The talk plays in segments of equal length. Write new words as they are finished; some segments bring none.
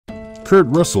Kurt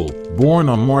Russell, born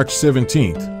on March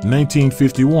 17,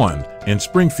 1951, in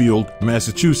Springfield,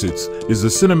 Massachusetts, is a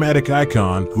cinematic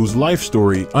icon whose life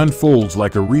story unfolds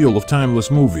like a reel of timeless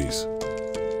movies.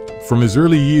 From his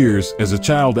early years as a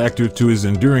child actor to his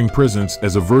enduring presence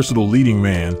as a versatile leading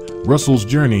man, Russell's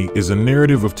journey is a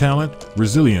narrative of talent,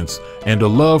 resilience, and a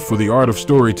love for the art of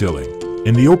storytelling.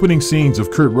 In the opening scenes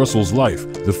of Kurt Russell's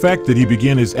life, the fact that he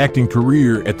began his acting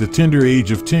career at the tender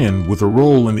age of 10 with a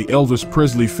role in the Elvis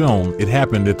Presley film It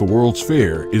Happened at the World's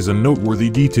Fair is a noteworthy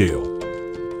detail.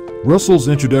 Russell's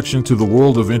introduction to the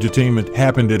world of entertainment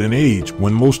happened at an age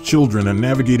when most children are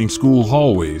navigating school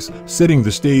hallways, setting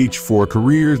the stage for a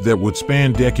career that would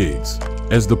span decades.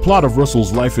 As the plot of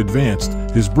Russell's life advanced,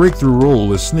 his breakthrough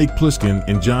role as Snake Plissken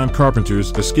in John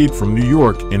Carpenter's Escape from New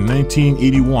York in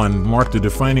 1981 marked a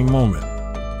defining moment.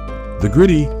 The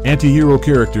gritty, anti-hero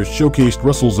character showcased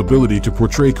Russell's ability to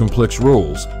portray complex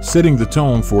roles, setting the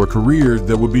tone for a career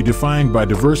that would be defined by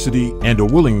diversity and a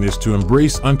willingness to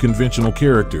embrace unconventional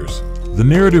characters. The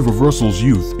narrative of Russell's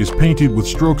youth is painted with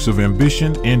strokes of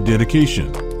ambition and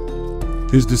dedication.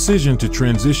 His decision to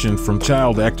transition from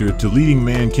child actor to leading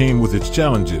man came with its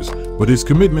challenges, but his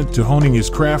commitment to honing his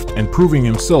craft and proving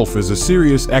himself as a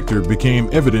serious actor became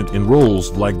evident in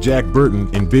roles like Jack Burton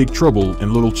in Big Trouble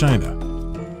in Little China.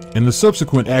 In the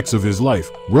subsequent acts of his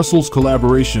life, Russell's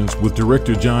collaborations with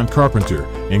director John Carpenter,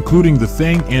 including The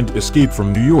Thing and Escape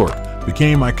from New York,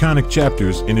 became iconic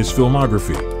chapters in his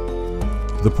filmography.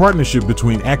 The partnership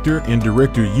between actor and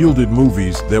director yielded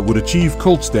movies that would achieve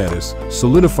cult status,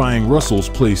 solidifying Russell's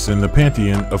place in the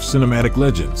pantheon of cinematic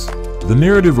legends. The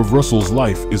narrative of Russell's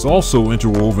life is also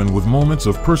interwoven with moments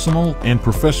of personal and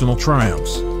professional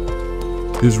triumphs.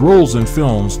 His roles in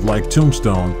films like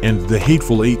Tombstone and The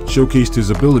Hateful Eight showcased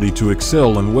his ability to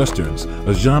excel in westerns,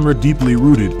 a genre deeply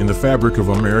rooted in the fabric of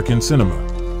American cinema.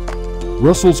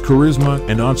 Russell's charisma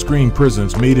and on-screen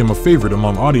presence made him a favorite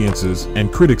among audiences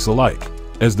and critics alike.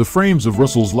 As the frames of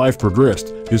Russell's life progressed,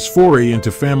 his foray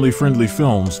into family-friendly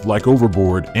films like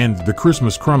Overboard and The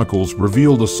Christmas Chronicles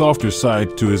revealed a softer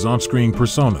side to his on-screen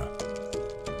persona.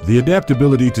 The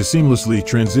adaptability to seamlessly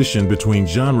transition between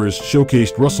genres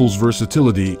showcased Russell's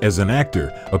versatility as an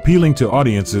actor, appealing to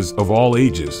audiences of all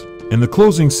ages. In the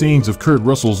closing scenes of Kurt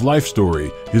Russell's life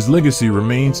story, his legacy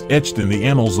remains etched in the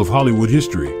annals of Hollywood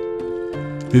history.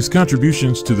 His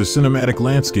contributions to the cinematic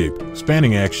landscape,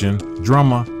 spanning action,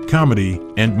 drama, comedy,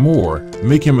 and more,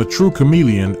 make him a true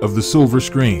chameleon of the silver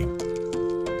screen.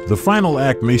 The final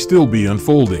act may still be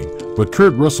unfolding, but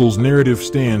Kurt Russell's narrative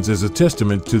stands as a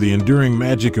testament to the enduring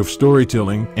magic of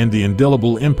storytelling and the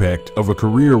indelible impact of a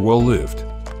career well lived.